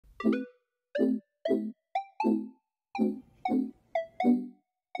Hey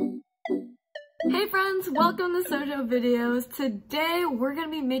friends, welcome to Shoyo videos. Today we're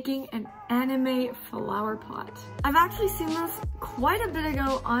gonna be making an anime flower pot. I've actually seen this quite a bit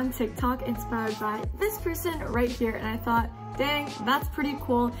ago on TikTok, inspired by this person right here, and I thought, dang, that's pretty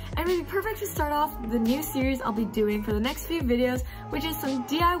cool, and it would be perfect to start off the new series I'll be doing for the next few videos, which is some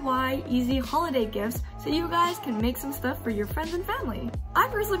DIY easy holiday gifts so you guys can make some stuff for your friends and family. I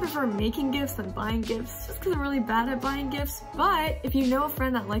personally prefer making gifts than buying gifts just because I'm really bad at buying gifts, but if you know a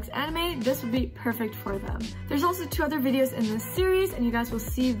friend that likes anime, this would be perfect for them. There's also 2 other videos in this series and you guys will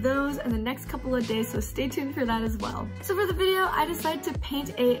see those in the next couple of days, so stay tuned for that as well. So for the video, I decided to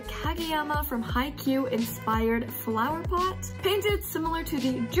paint a Kageyama from Haikyuu inspired flower pot, painted similar to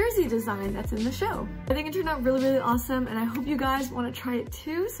the jersey design that's in the show. I think it turned out really awesome and I hope you guys want to try it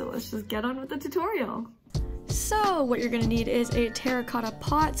too, so let's just get on with the tutorial. So what you're gonna need is a terracotta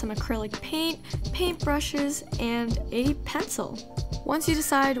pot, some acrylic paint, paintbrushes, and a pencil. Once you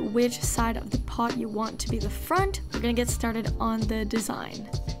decide which side of the pot you want to be the front, we're gonna get started on the design.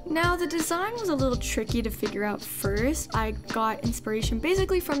 Now the design was a little tricky to figure out first. I got inspiration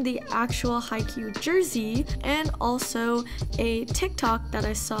basically from the actual Haikyuu jersey and also a TikTok that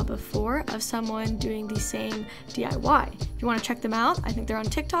I saw before of someone doing the same DIY. If you want to check them out, I think they're on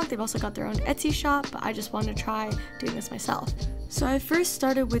TikTok. They've also got their own Etsy shop, but I just wanted to try doing this myself. So I first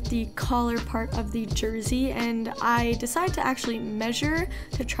started with the collar part of the jersey and I decided to actually measure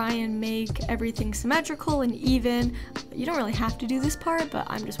to try and make everything symmetrical and even. You don't really have to do this part, but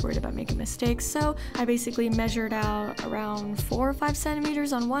I'm just worried about making mistakes. So I basically measured out around 4 or 5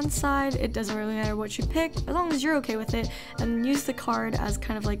 centimeters on one side. It doesn't really matter what you pick, as long as you're okay with it, and use the card as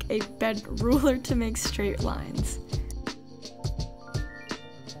kind of like a bed ruler to make straight lines.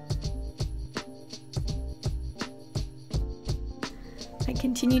 I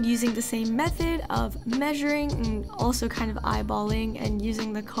continued using the same method of measuring and also kind of eyeballing and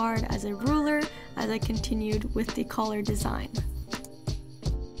using the card as a ruler as I continued with the collar design.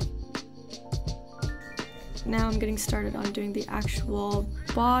 Now I'm getting started on doing the actual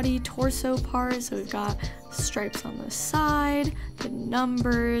body torso part, so we've got stripes on the side, the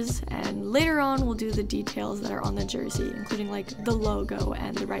numbers, and later on we'll do the details that are on the jersey, including like the logo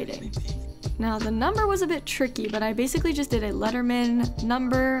and the writing. Now the number was a bit tricky, but I basically just did a Letterman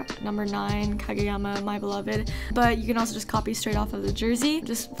number 9, Kageyama, my beloved, but you can also just copy straight off of the jersey.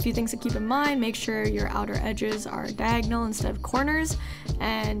 Just a few things to keep in mind: make sure your outer edges are diagonal instead of corners,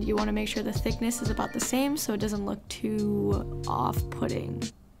 and you want to make sure the thickness is about the same so it doesn't look too off-putting.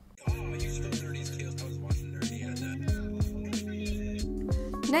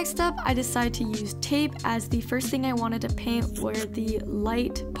 Next up, I decided to use tape, as the first thing I wanted to paint were the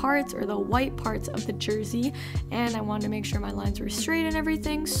light parts or the white parts of the jersey, and I wanted to make sure my lines were straight and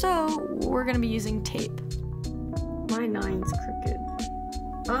everything, so we're gonna be using tape. My 9's crooked.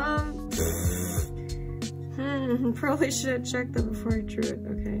 Probably should have checked that before I drew it.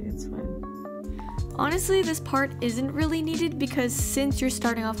 Okay, it's fine. Honestly, this part isn't really needed because since you're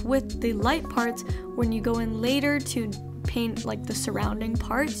starting off with the light parts, when you go in later to paint like the surrounding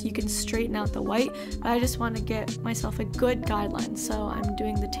parts, you can straighten out the white, but I just want to get myself a good guideline, so I'm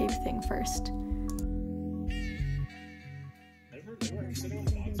doing the tape thing first.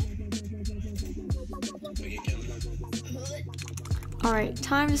 Alright,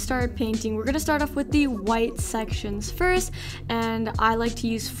 time to start painting. We're going to start off with the white sections first, and I like to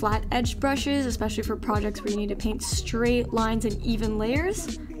use flat edge brushes, especially for projects where you need to paint straight lines and even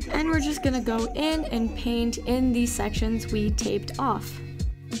layers. And we're just going to go in and paint in these sections we taped off.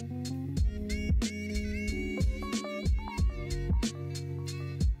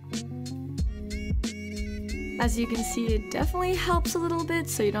 As you can see, it definitely helps a little bit,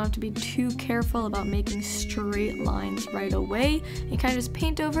 so you don't have to be too careful about making straight lines right away. You kind of just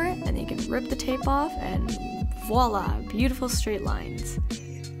paint over it, and then you can rip the tape off, and voila, beautiful straight lines.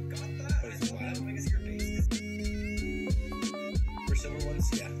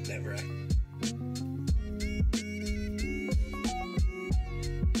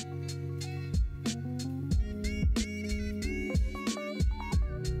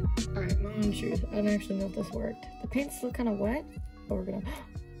 Truth. I don't actually know if this worked. The paint's still kind of wet, but we're gonna.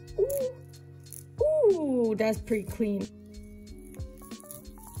 Ooh, that's pretty clean.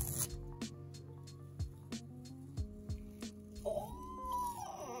 Oh,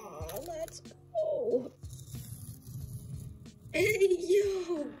 let's go. Hey,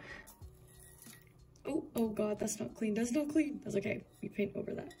 yo. Oh God, that's not clean. That's not clean. That's okay. We paint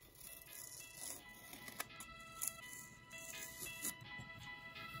over that.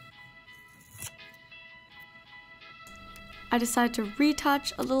 I decided to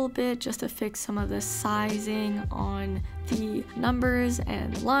retouch a little bit just to fix some of the sizing on the numbers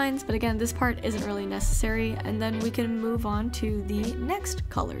and lines, but again, this part isn't really necessary, and then we can move on to the next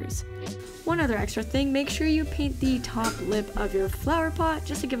colors. One other extra thing, make sure you paint the top lip of your flower pot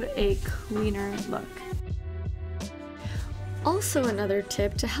just to give it a cleaner look. Also, another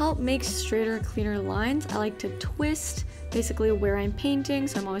tip to help make straighter, cleaner lines, I like to twist basically where I'm painting,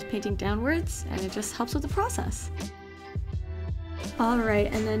 so I'm always painting downwards, and it just helps with the process.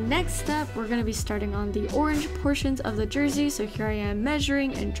 Alright, and then next step, we're going to be starting on the orange portions of the jersey, so here I am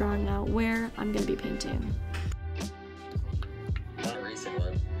measuring and drawing out where I'm going to be painting. Not a recent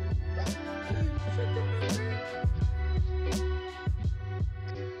one.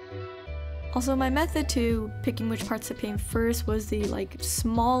 Also, my method to picking which parts to paint first was the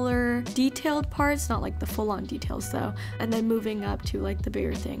smaller detailed parts, not like the full-on details though, and then moving up to the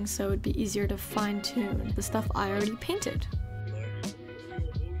bigger things, so it'd be easier to fine-tune the stuff I already painted.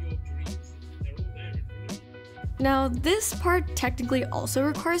 Now, this part technically also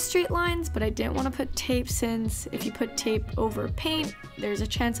requires straight lines, but I didn't want to put tape since if you put tape over paint, there's a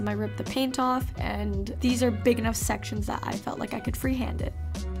chance it might rip the paint off, and these are big enough sections that I felt like I could freehand it.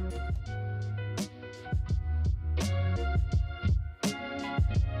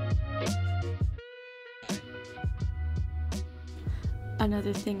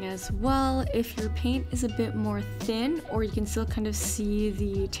 Another thing as well, if your paint is a bit more thin or you can still kind of see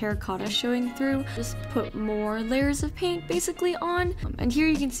the terracotta showing through, just put more layers of paint basically on. And here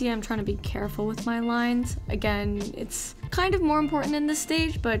you can see I'm trying to be careful with my lines. Again, it's kind of more important in this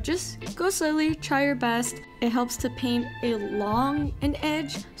stage, but just go slowly, try your best. It helps to paint along an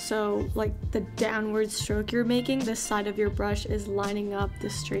edge, so the downward stroke you're making, the side of your brush is lining up the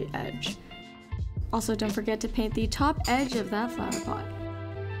straight edge. Also, don't forget to paint the top edge of that flower pot.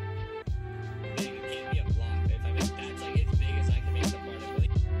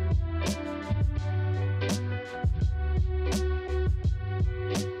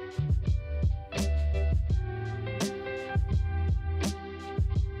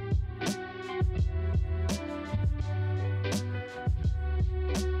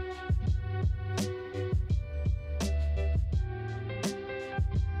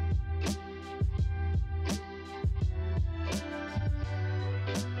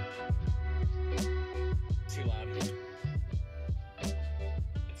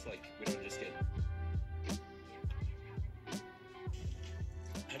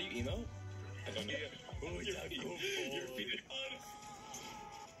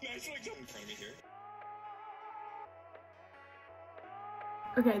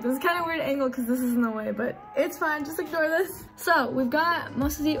 Okay, this is kind of a weird angle because this is in the way, but it's fine, just ignore this. So we've got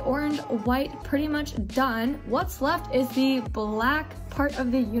most of the orange, white pretty much done. What's left is the black part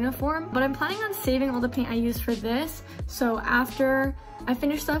of the uniform, but I'm planning on saving all the paint I used for this. So after I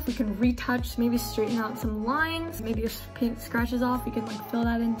finish stuff, we can retouch, maybe straighten out some lines, maybe if paint scratches off, we can fill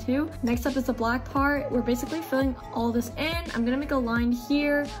that in too. Next up is the black part. We're basically filling all this in. I'm gonna make a line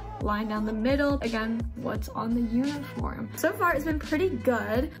here, line down the middle. Again, what's on the uniform. So far, it's been pretty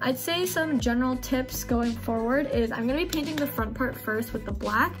good. I'd say some general tips going forward is I'm gonna be painting the front part first with the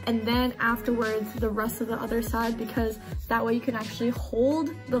black, and then afterwards the rest of the other side, because that way you can actually hold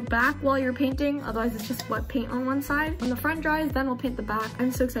the back while you're painting. Otherwise, it's just wet paint on one side. When the front dries, then we'll paint the back.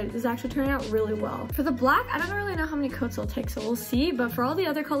 I'm so excited. This is actually turning out really well. For the black, I don't really know how many coats it'll take, so we'll see. But for all the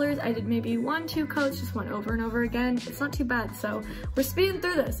other colors, I did maybe 1-2 coats, just went over and over again. It's not too bad, so we're speeding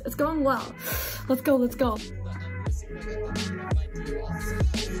through this. It's going well. Let's go, let's go.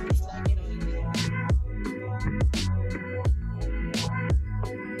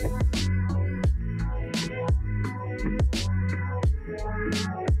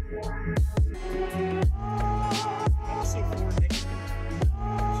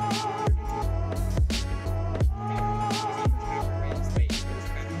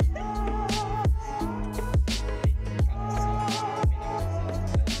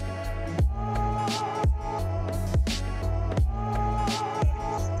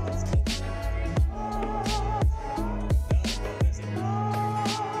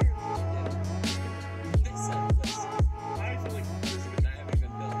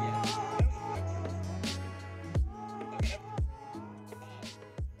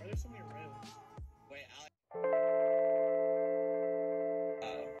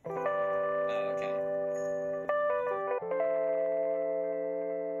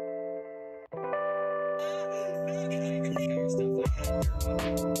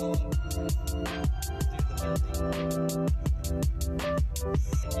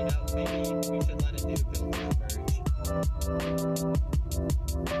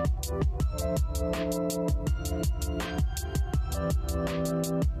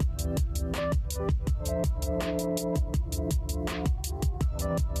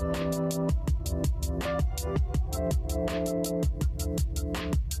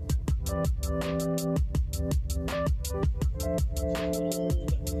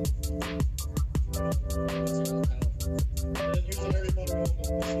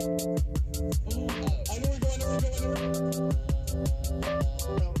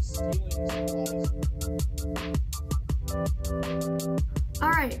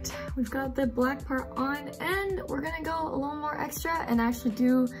 Alright, we've got the black part on, and we're gonna go a little more extra and actually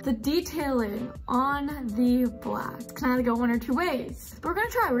do the detailing on the black. It's kind of go one or two ways. But we're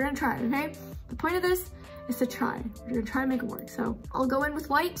gonna try, okay? The point of this is to try. We're gonna try to make it work. So I'll go in with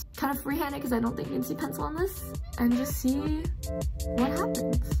white, kind of freehand it because I don't think you can see pencil on this, and just see what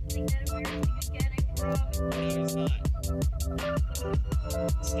happens. Can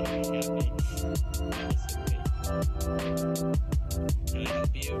I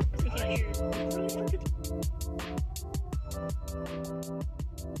help you?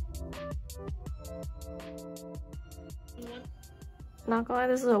 Not gonna lie,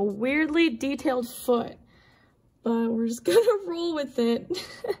 this is a weirdly detailed foot, but we're just gonna roll with it.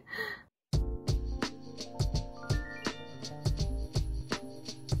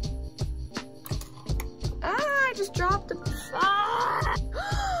 I just dropped it. Ah!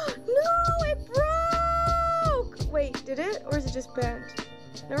 No, it broke! Wait, did it? Or is it just bent?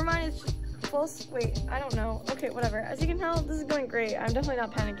 Never mind, it's false. Wait, I don't know. Okay, whatever. As you can tell, this is going great. I'm definitely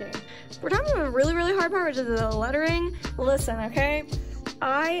not panicking. We're talking about a really, really hard part, which is the lettering. Listen, okay?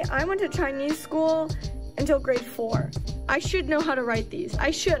 I went to Chinese school until grade 4. I should know how to write these.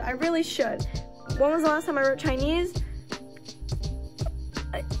 I really should. When was the last time I wrote Chinese?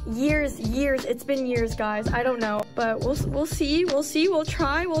 Years, it's been years, guys. I don't know, but we'll see, we'll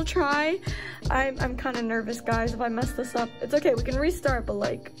try. I'm kind of nervous, guys, if I mess this up. It's okay, we can restart, but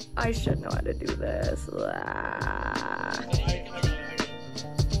like, I should know how to do this. Ah.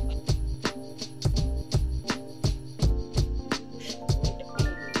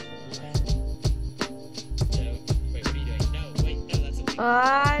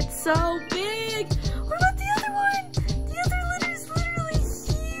 It's so big. What about the other one? The other letter is literally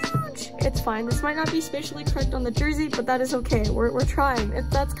huge. It's fine. This might not be spatially correct on the jersey, but that is okay. We're trying.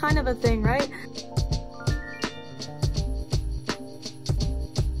 That's kind of a thing, right?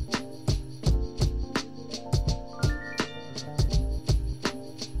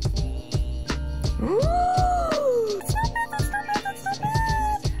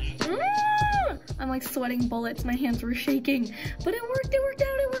 I'm like sweating bullets. My hands were shaking, but it worked out.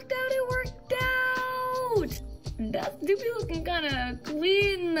 That's doopy looking kind of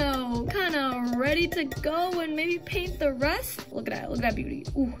clean though, kind of ready to go and maybe paint the rest. Look at that beauty.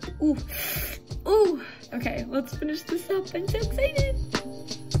 Ooh. Okay, let's finish this up. I'm so excited.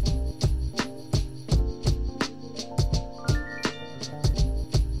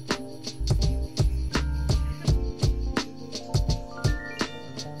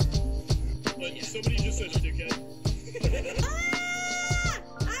 Somebody just said it, dickhead.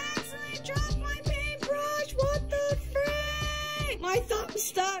 I accidentally dropped my paintbrush. What the frick? My thumb's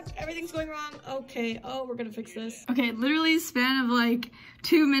stuck. Everything's going wrong. Okay. Oh, we're gonna fix this. Okay, literally span of like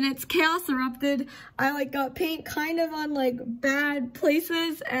 2 minutes. Chaos erupted. I like got paint kind of on like bad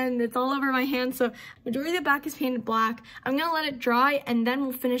places and it's all over my hand. So majority of the back is painted black. I'm gonna let it dry and then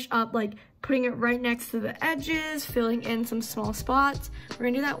we'll finish up like putting it right next to the edges, filling in some small spots. We're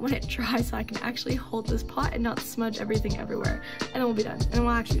gonna do that when it dries so I can actually hold this pot and not smudge everything everywhere. And then we'll be done. And then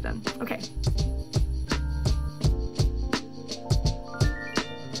we'll actually be done. Okay.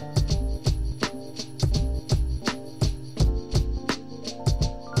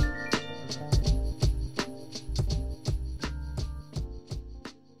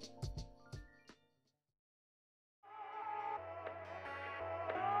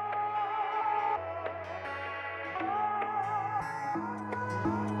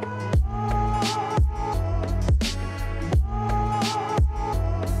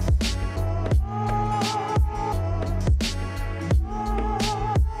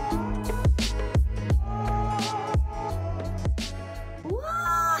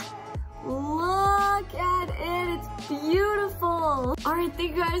 Alright,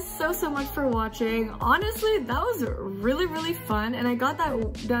 thank you guys so much for watching. Honestly, that was really fun and I got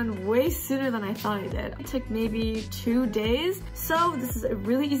that done way sooner than I thought I did. It took maybe 2 days. So this is a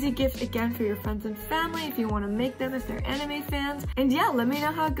really easy gift again for your friends and family if you want to make them if they're anime fans. And yeah, let me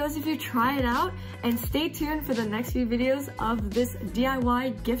know how it goes if you try it out and stay tuned for the next few videos of this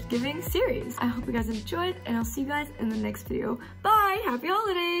DIY gift giving series. I hope you guys enjoyed and I'll see you guys in the next video. Bye! Happy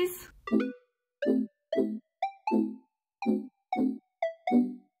holidays!